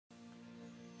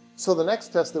So the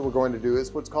next test that we're going to do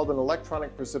is what's called an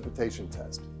electronic precipitation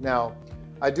test. Now,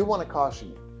 I do want to caution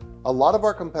you. A lot of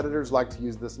our competitors like to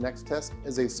use this next test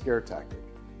as a scare tactic.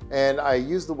 And I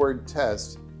use the word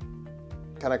test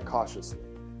kind of cautiously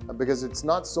because it's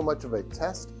not so much of a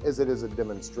test as it is a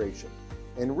demonstration.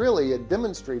 And really, it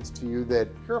demonstrates to you that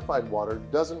purified water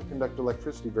doesn't conduct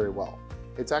electricity very well.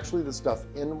 It's actually the stuff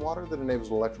in water that enables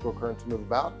an electrical current to move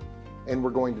about. And we're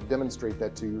going to demonstrate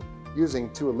that to you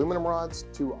using 2 aluminum rods,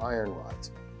 2 iron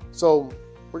rods. So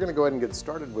we're going to go ahead and get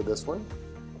started with this one.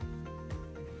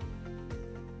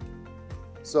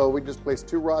 So we just placed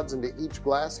 2 rods into each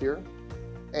glass here.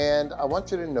 And I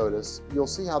want you to notice, you'll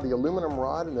see how the aluminum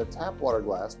rod in the tap water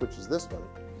glass, which is this one,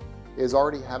 is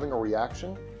already having a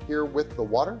reaction here with the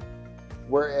water.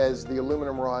 Whereas the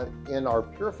aluminum rod in our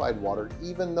purified water,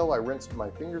 even though I rinsed my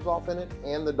fingers off in it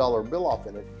and the dollar bill off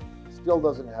in it, still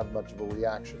doesn't have much of a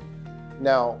reaction.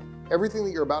 Now, everything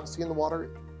that you're about to see in the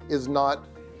water is not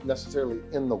necessarily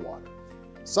in the water.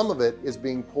 Some of it is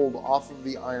being pulled off of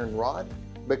the iron rod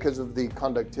because of the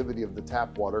conductivity of the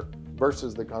tap water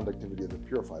versus the conductivity of the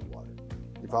purified water.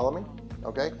 You follow me?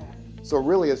 Okay? So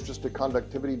really it's just a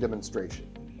conductivity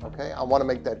demonstration. Okay? I want to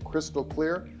make that crystal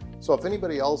clear. So if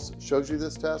anybody else shows you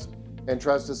this test and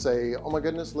tries to say, oh my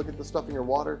goodness, look at the stuff in your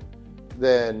water,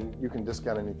 then you can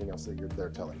discount anything else that they're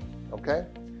telling you. Okay?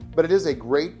 But it is a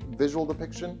great visual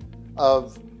depiction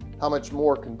of how much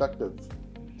more conductive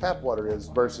tap water is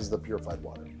versus the purified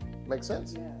water. Make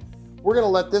sense? Yes. We're going to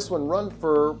let this one run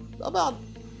for about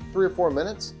 3 or 4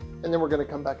 minutes, and then we're going to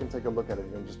come back and take a look at it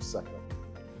in just a second.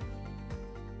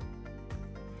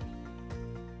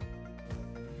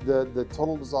 The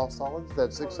total dissolved solids,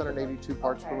 that 682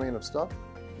 parts per million of stuff,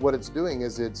 what it's doing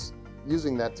is it's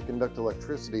using that to conduct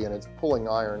electricity, and it's pulling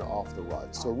iron off the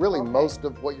rod. So really most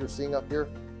of what you're seeing up here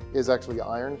is actually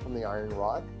iron from the iron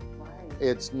rod. Right.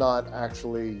 It's not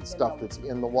actually stuff that's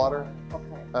in the water,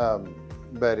 Okay.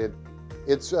 but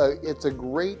it's a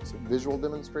great visual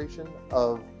demonstration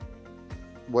of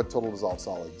what total dissolved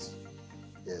solids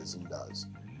is and does.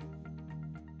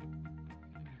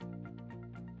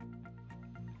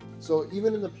 So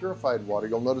even in the purified water,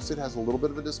 you'll notice it has a little bit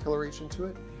of a discoloration to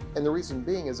it. And the reason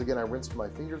being is, again, I rinsed my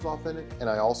fingers off in it, and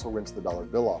I also rinsed the dollar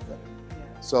bill off in it.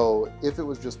 Yeah. So if it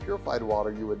was just purified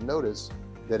water, you would notice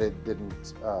that it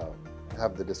didn't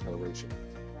have the discoloration.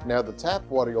 Now the tap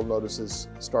water, you'll notice, is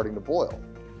starting to boil.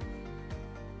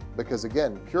 Because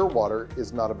again, pure water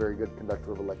is not a very good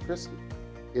conductor of electricity.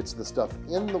 It's the stuff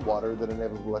in the water that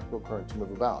enables electrical current to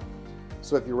move about.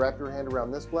 So if you wrap your hand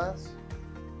around this glass,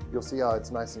 you'll see how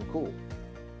it's nice and cool.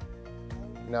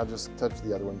 Now just touch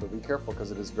the other one, but be careful because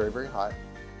it is very, very hot.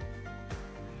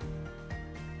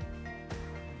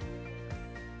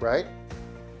 Right?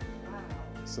 Wow.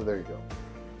 So there you go.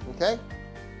 Okay?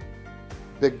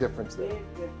 Big difference there.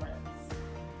 Big difference.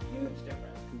 Huge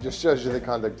difference. It just shows you the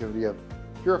conductivity of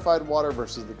purified water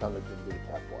versus the conductivity of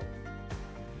tap water.